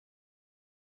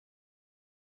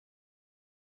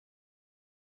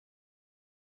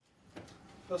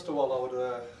First of all, I would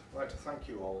like to thank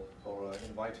you all for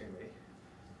inviting me.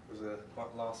 It was a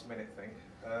quite last-minute thing.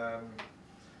 I'm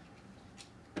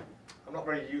not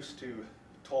very used to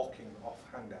talking off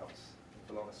handouts, in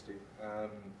full honesty.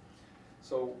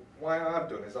 So what I have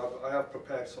done is I have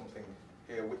prepared something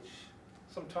here which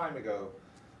some time ago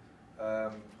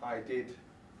I did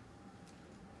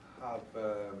have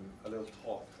a little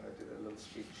talk, I did a little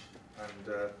speech, and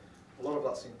a lot of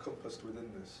that's encompassed within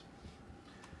this.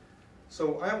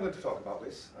 So I am going to talk about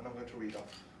this, and I'm going to read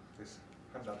off this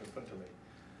handout in front of me.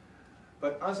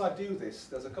 But as I do this,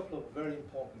 there's a couple of very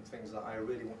important things that I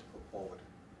really want to put forward.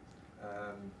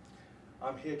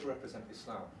 I'm here to represent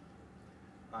Islam,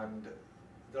 and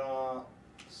there are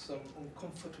some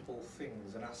uncomfortable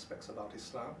things and aspects about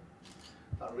Islam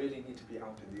that really need to be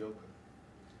out in the open.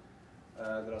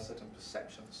 There are certain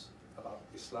perceptions about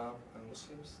Islam and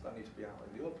Muslims that need to be out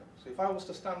in the open. So if I was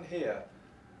to stand here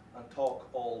and talk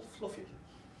all fluffy,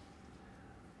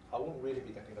 I won't really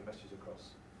be getting the message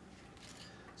across.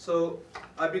 So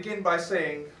I begin by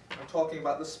saying, I'm talking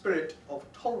about the spirit of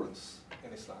tolerance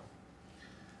in Islam.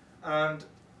 And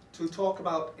to talk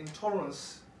about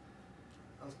intolerance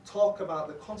and talk about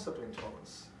the concept of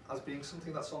intolerance as being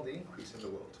something that's on the increase in the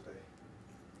world today,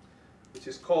 which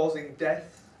is causing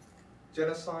death,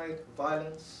 genocide,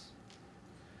 violence,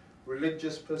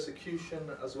 religious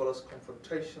persecution, as well as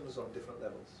confrontations on different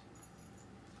levels.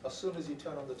 As soon as you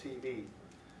turn on the TV,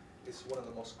 it's one of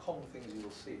the most common things you will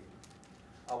see.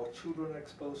 Our children are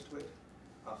exposed to it,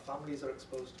 our families are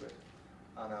exposed to it,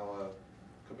 and our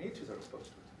communities are exposed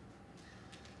to it.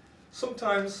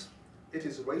 Sometimes it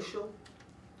is racial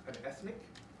and ethnic.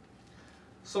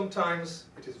 Sometimes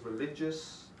it is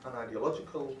religious and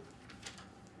ideological.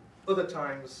 Other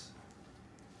times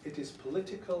it is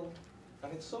political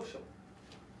and it's social.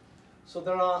 So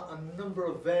there are a number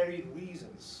of varied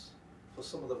reasons for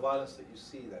some of the violence that you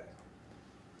see there.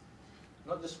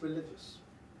 Not just religious,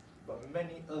 but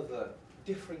many other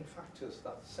differing factors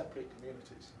that separate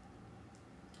communities.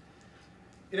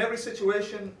 In every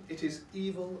situation, it is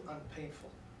evil and painful.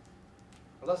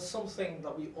 And that's something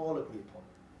that we all agree upon.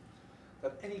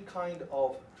 That any kind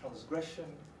of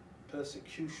transgression,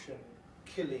 persecution,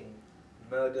 killing,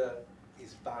 murder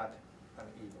is bad and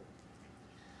evil.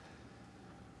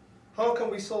 How can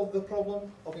we solve the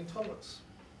problem of intolerance?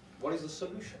 What is the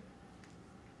solution?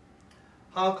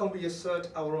 How can we assert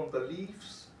our own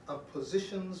beliefs and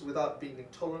positions without being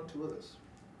intolerant to others?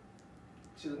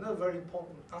 Which is another very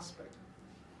important aspect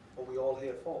of what we're all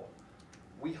here for.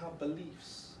 We have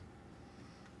beliefs.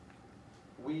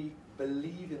 We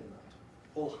believe in that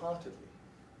wholeheartedly.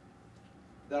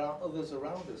 There are others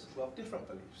around us who have different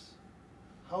beliefs.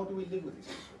 How do we live with these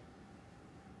people?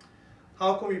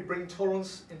 How can we bring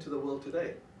tolerance into the world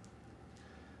today?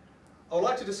 I would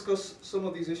like to discuss some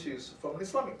of these issues from an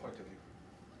Islamic point of view.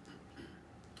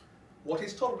 What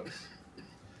is tolerance?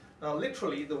 Now,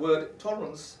 literally, the word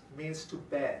tolerance means to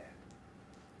bear.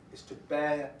 It's to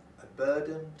bear a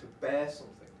burden, to bear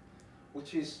something,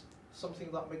 which is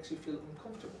something that makes you feel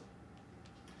uncomfortable.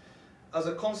 As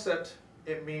a concept,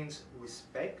 it means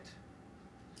respect,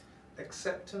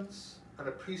 acceptance, and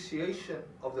appreciation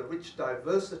of the rich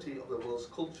diversity of the world's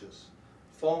cultures,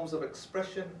 forms of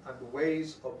expression, and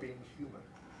ways of being human.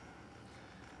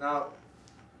 Now,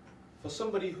 for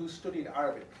somebody who studied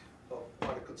Arabic for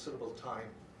quite a considerable time,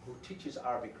 who teaches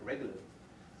Arabic regularly,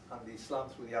 and the Islam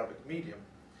through the Arabic medium,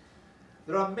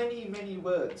 there are many, many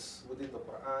words within the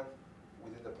Quran,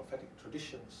 within the prophetic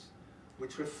traditions,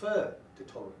 which refer to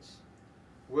tolerance.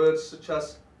 Words such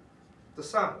as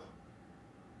tasamuh.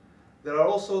 There are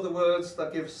also the words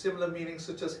that give similar meanings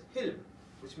such as hilm,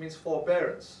 which means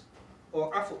forbearance,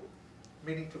 or afu,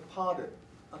 meaning to pardon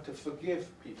and to forgive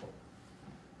people,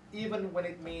 even when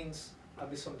it means a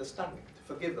misunderstanding, to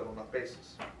forgive them on that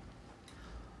basis.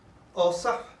 Or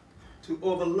saf, to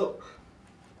overlook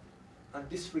and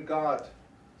disregard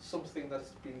something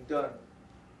that's been done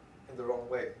in the wrong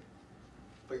way.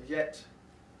 But yet,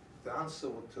 the answer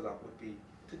to that would be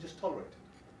to just tolerate it.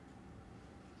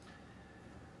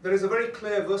 There is a very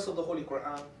clear verse of the Holy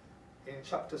Quran in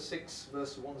chapter 6,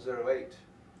 verse 108,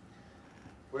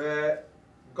 where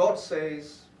God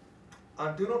says,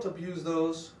 "And do not abuse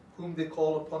those whom they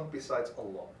call upon besides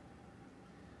Allah,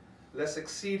 lest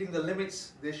exceeding the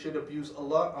limits they should abuse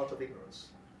Allah out of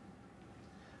ignorance.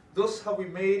 Thus have we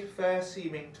made fair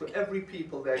seeming to every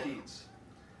people their deeds.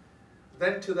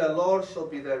 Then to their Lord shall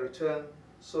be their return,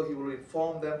 so he will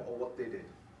inform them of what they did."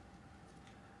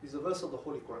 This is a verse of the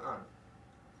Holy Quran.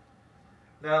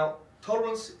 Now,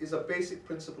 tolerance is a basic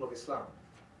principle of Islam.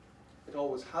 It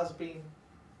always has been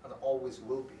and always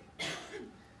will be.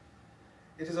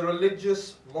 It is a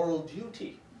religious moral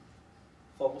duty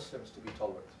for Muslims to be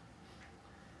tolerant.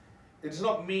 It does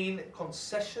not mean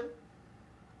concession,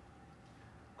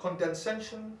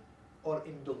 condescension, or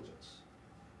indulgence.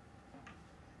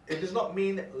 It does not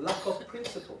mean lack of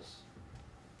principles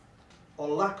or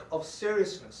lack of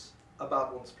seriousness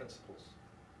about one's principles.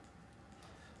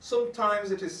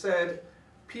 Sometimes it is said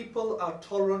people are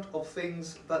tolerant of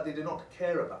things that they do not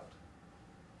care about.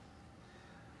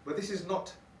 But this is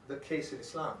not the case in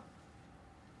Islam.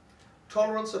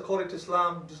 Tolerance according to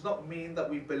Islam does not mean that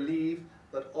we believe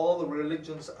that all the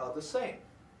religions are the same.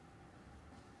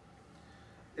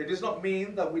 It does not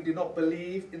mean that we do not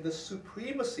believe in the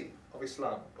supremacy of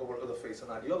Islam over other faiths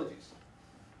and ideologies.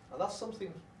 And that's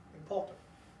something important.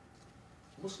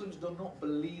 Muslims do not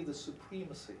believe the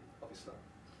supremacy of Islam.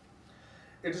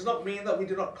 It does not mean that we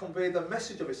do not convey the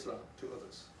message of Islam to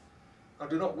others and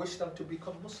do not wish them to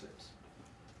become Muslims.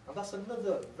 And that's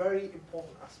another very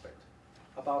important aspect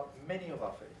about many of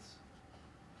our faiths.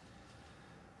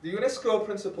 The UNESCO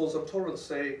principles on tolerance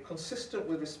say, consistent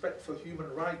with respect for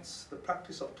human rights, the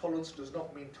practice of tolerance does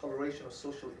not mean toleration of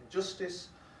social injustice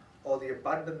or the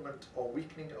abandonment or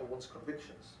weakening of one's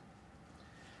convictions.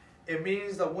 It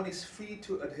means that one is free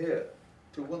to adhere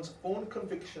to one's own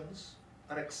convictions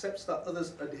and accepts that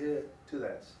others adhere to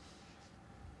theirs.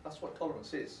 That's what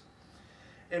tolerance is.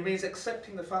 It means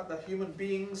accepting the fact that human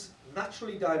beings,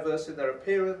 naturally diverse in their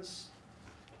appearance,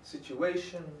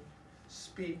 situation,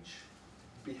 speech,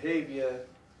 behavior,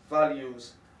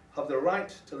 values, have the right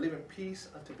to live in peace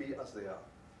and to be as they are.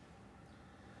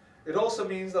 It also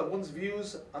means that one's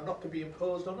views are not to be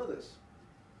imposed on others.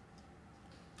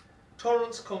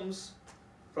 Tolerance comes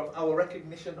from our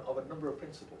recognition of a number of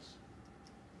principles.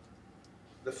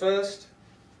 The first,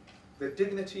 the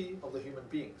dignity of the human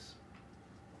beings.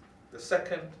 The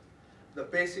second, the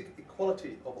basic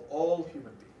equality of all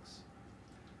human beings.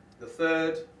 The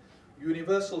third,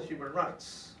 universal human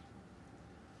rights.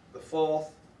 The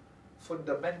fourth,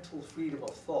 fundamental freedom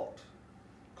of thought,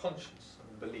 conscience,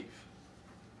 and belief.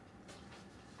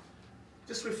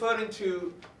 Just referring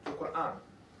to the Quran,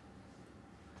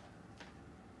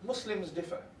 Muslims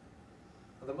differ,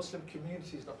 and the Muslim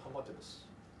community is not homogeneous.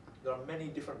 There are many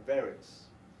different variants.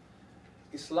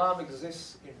 Islam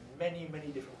exists in many, many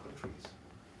different countries,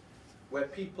 where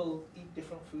people eat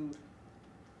different food,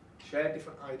 share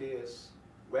different ideas,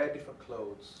 wear different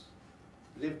clothes,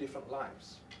 live different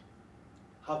lives,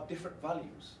 have different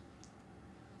values,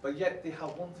 but yet they have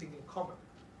one thing in common,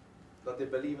 that they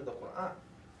believe in the Quran,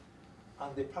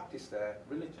 and they practice their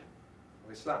religion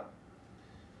of Islam.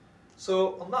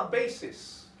 So on that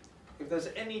basis, if there's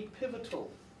any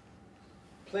pivotal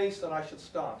place that I should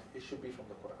start, it should be from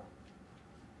the Quran.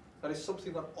 That is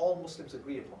something that all Muslims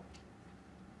agree upon.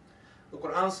 The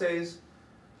Quran says,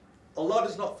 Allah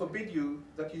does not forbid you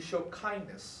that you show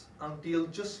kindness and deal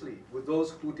justly with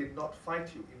those who did not fight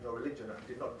you in your religion and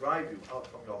did not drive you out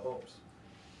from your homes.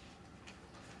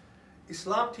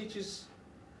 Islam teaches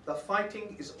that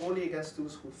fighting is only against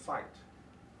those who fight.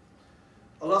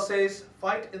 Allah says,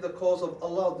 fight in the cause of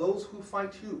Allah those who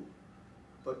fight you,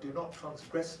 but do not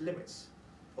transgress limits,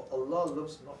 for Allah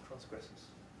loves not transgressors.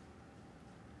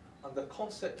 And the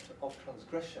concept of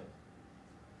transgression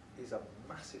is a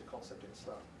massive concept in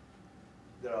Islam.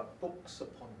 There are books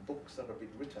upon books that have been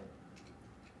written,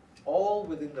 all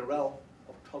within the realm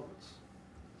of tolerance.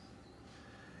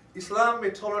 Islam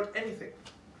may tolerate anything,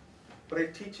 but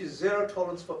it teaches zero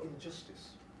tolerance for injustice,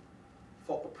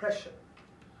 for oppression,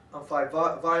 and for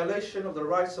violation of the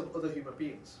rights of other human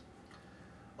beings.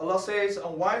 Allah says,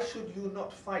 and why should you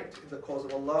not fight in the cause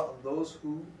of Allah and those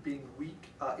who, being weak,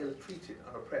 are ill-treated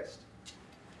and oppressed?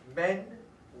 Men,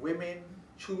 women,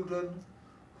 children,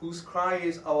 whose cry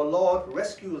is, our Lord,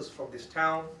 rescue us from this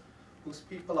town, whose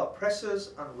people are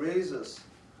oppressors and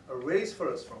raise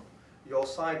for us from your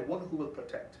side one who will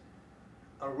protect,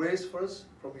 and raise for us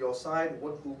from your side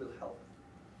one who will help.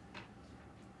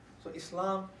 So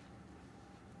Islam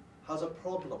has a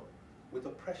problem with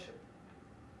oppression,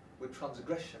 with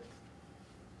transgression.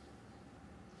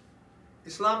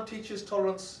 Islam teaches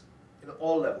tolerance in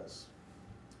all levels.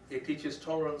 It teaches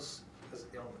tolerance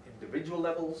on individual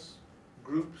levels,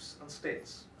 groups, and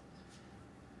states.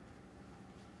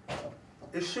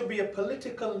 It should be a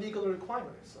political and legal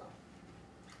requirement in Islam.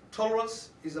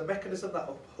 Tolerance is a mechanism that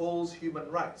upholds human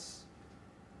rights,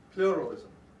 pluralism,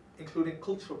 including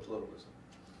cultural pluralism,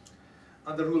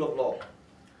 and the rule of law.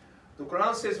 The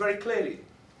Quran says very clearly,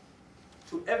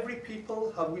 to every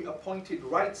people have we appointed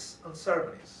rites and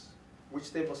ceremonies,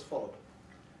 which they must follow.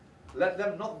 Let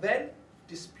them not then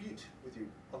dispute with you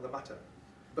on the matter,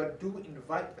 but do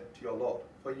invite them to your Lord,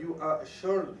 for you are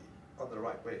assuredly on the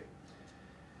right way.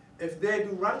 if they do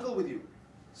wrangle with you,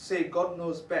 say God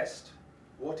knows best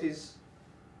what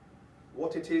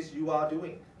it is you are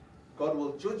doing. God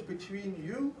will judge between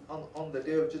you on the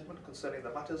day of judgment concerning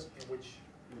the matters in which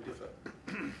you differ.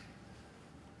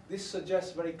 This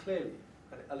suggests very clearly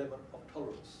an element of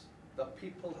tolerance, that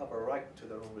people have a right to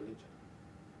their own religion.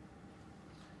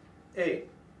 A,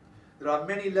 there are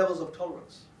many levels of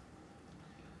tolerance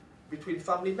between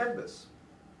family members,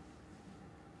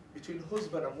 between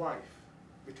husband and wife,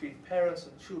 between parents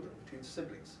and children, between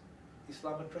siblings.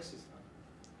 Islam addresses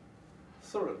that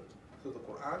thoroughly through the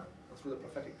Quran and through the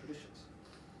prophetic traditions.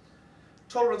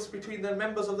 Tolerance between the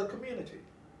members of the community.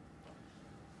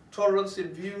 Tolerance in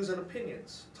views and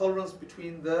opinions. Tolerance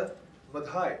between the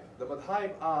madhaib. The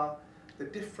madhaib are the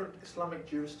different Islamic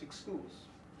juristic schools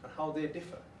and how they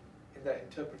differ in their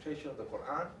interpretation of the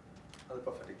Quran and the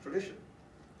prophetic tradition.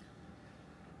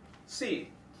 C,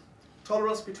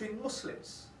 tolerance between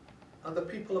Muslims and the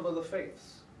people of other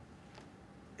faiths.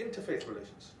 Interfaith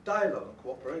relations, dialogue and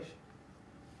cooperation.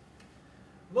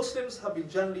 Muslims have been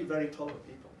generally very tolerant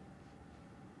people.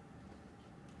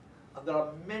 And there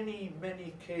are many,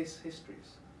 many case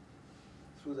histories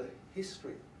through the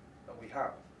history that we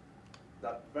have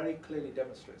that very clearly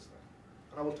demonstrates that.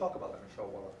 And I will talk about that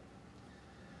inshallah.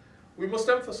 We must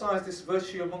emphasize this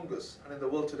virtue among us and in the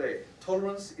world today.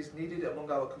 Tolerance is needed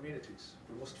among our communities.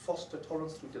 We must foster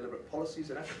tolerance through deliberate policies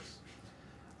and efforts.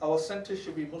 Our centres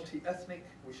should be multi-ethnic.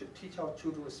 We should teach our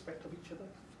children respect of each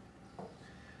other.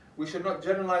 We should not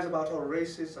generalize about our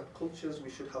races and cultures. We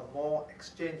should have more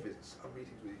exchange visits and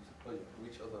meetings with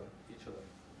each other.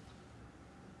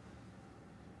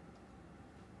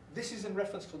 This is in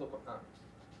reference to the Quran.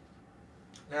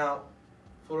 Now,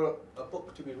 for a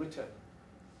book to be written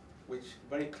which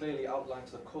very clearly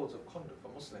outlines the codes of conduct for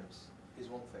Muslims is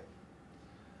one thing.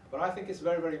 But I think it's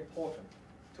very, very important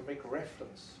to make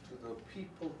reference to the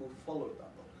people who followed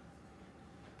that book.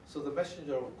 So the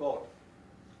Messenger of God,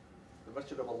 the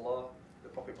Messenger of Allah, the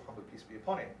Prophet Muhammad, peace be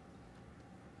upon him,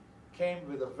 came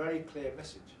with a very clear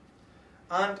message.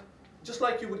 And just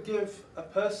like you would give a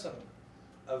person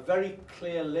a very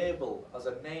clear label as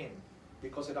a name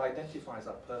because it identifies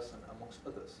that person amongst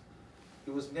others, he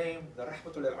was named the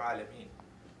Rahmatul Alameen,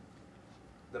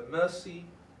 the mercy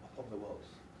upon the world,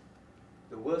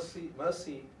 the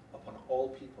mercy upon all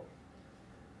people.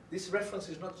 This reference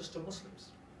is not just to Muslims,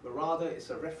 but rather it's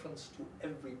a reference to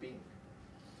every being.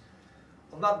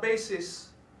 On that basis,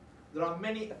 there are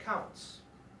many accounts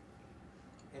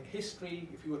in history,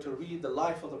 if you were to read the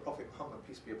life of the Prophet Muhammad,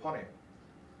 peace be upon him,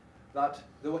 that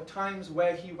there were times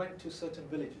where he went to certain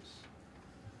villages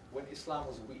when Islam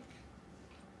was weak,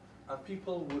 and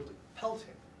people would pelt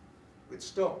him with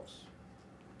stones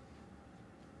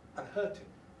and hurt him.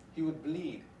 He would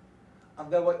bleed. And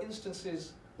there were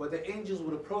instances where the angels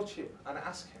would approach him and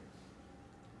ask him,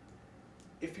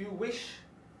 if you wish,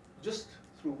 just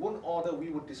through one order, we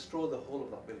would destroy the whole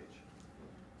of that village.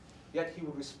 Yet he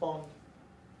would respond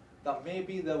that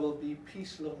maybe there will be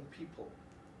peace-loving people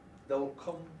that will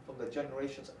come from the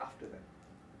generations after them.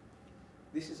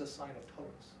 This is a sign of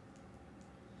tolerance.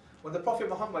 When the Prophet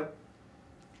Muhammad,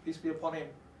 peace be upon him,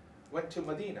 went to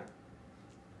Medina,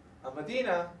 and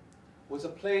Medina was a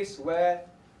place where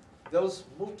there was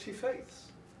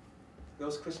multi-faiths. There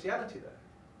was Christianity there.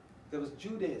 There was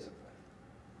Judaism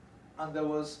there. And there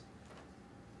was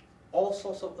all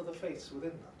sorts of other faiths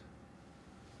within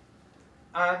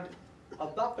that. And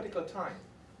at that particular time,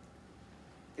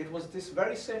 it was this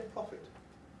very same prophet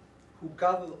who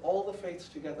gathered all the faiths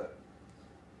together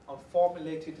and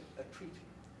formulated a treaty,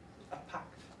 a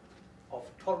pact of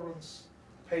tolerance,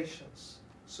 patience,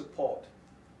 support,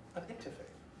 and interfaith.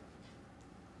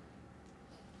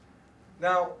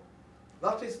 Now,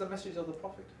 that is the message of the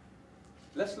Prophet.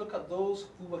 Let's look at those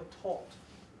who were taught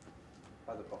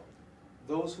by the Prophet,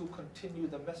 those who continue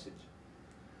the message.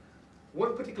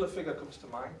 One particular figure comes to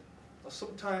mind.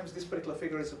 Sometimes this particular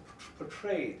figure is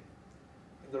portrayed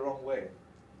in the wrong way.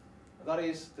 And that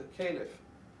is the Caliph,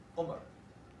 Umar.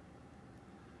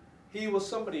 He was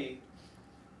somebody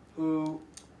who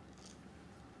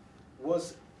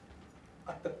was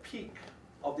at the peak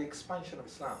of the expansion of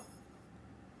Islam.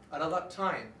 And at that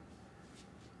time,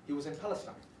 he was in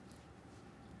Palestine.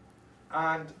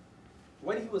 And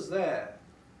when he was there,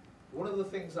 one of the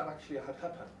things that actually had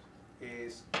happened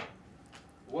is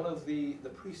one of the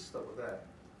priests that were there,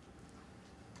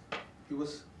 he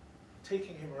was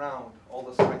taking him around all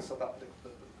the sites of that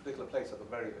particular place at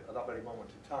that very moment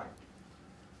in time.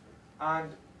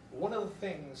 And one of the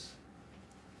things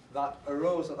that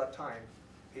arose at that time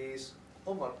is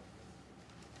Umar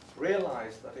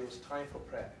realized that it was time for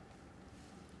prayer.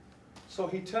 So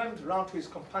he turned around to his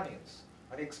companions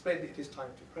and he explained it is time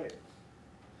to pray.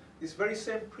 This very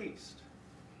same priest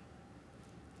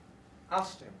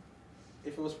asked him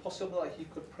if it was possible that he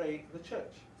could pray in the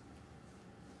church.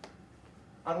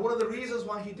 And one of the reasons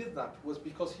why he did that was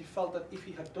because he felt that if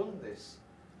he had done this,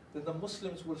 then the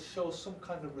Muslims will show some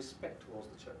kind of respect towards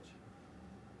the church.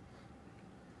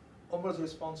 Umar's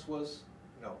response was,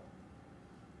 no,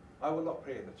 I will not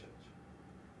pray in the church.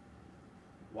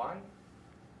 Why?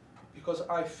 Because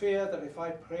I fear that if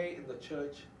I pray in the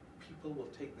church, people will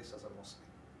take this as a mosque.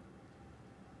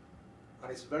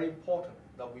 And it's very important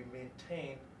that we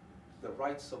maintain the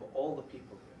rights of all the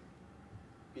people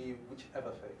here, be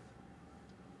whichever faith.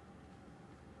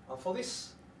 And for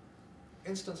this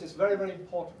instance, it's very, very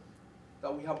important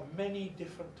that we have many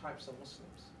different types of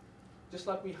Muslims, just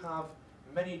like we have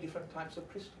many different types of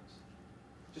Christians,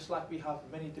 just like we have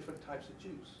many different types of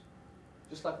Jews,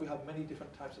 just like we have many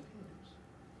different types of Hindus.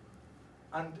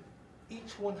 And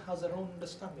each one has their own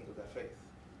understanding of their faith,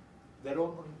 their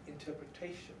own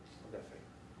interpretation of their faith.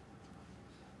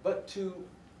 But to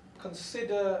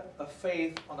consider a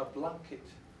faith on a blanket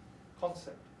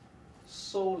concept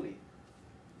solely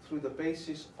through the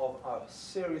basis of a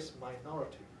serious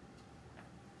minority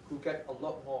who get a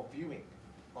lot more viewing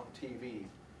on TV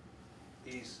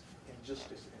is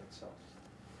injustice in itself.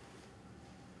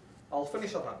 I'll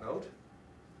finish on that note,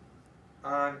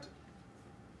 and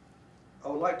I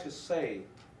would like to say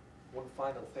one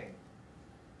final thing,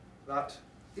 that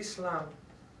Islam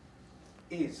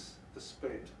is the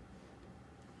spirit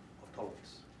of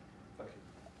tolerance.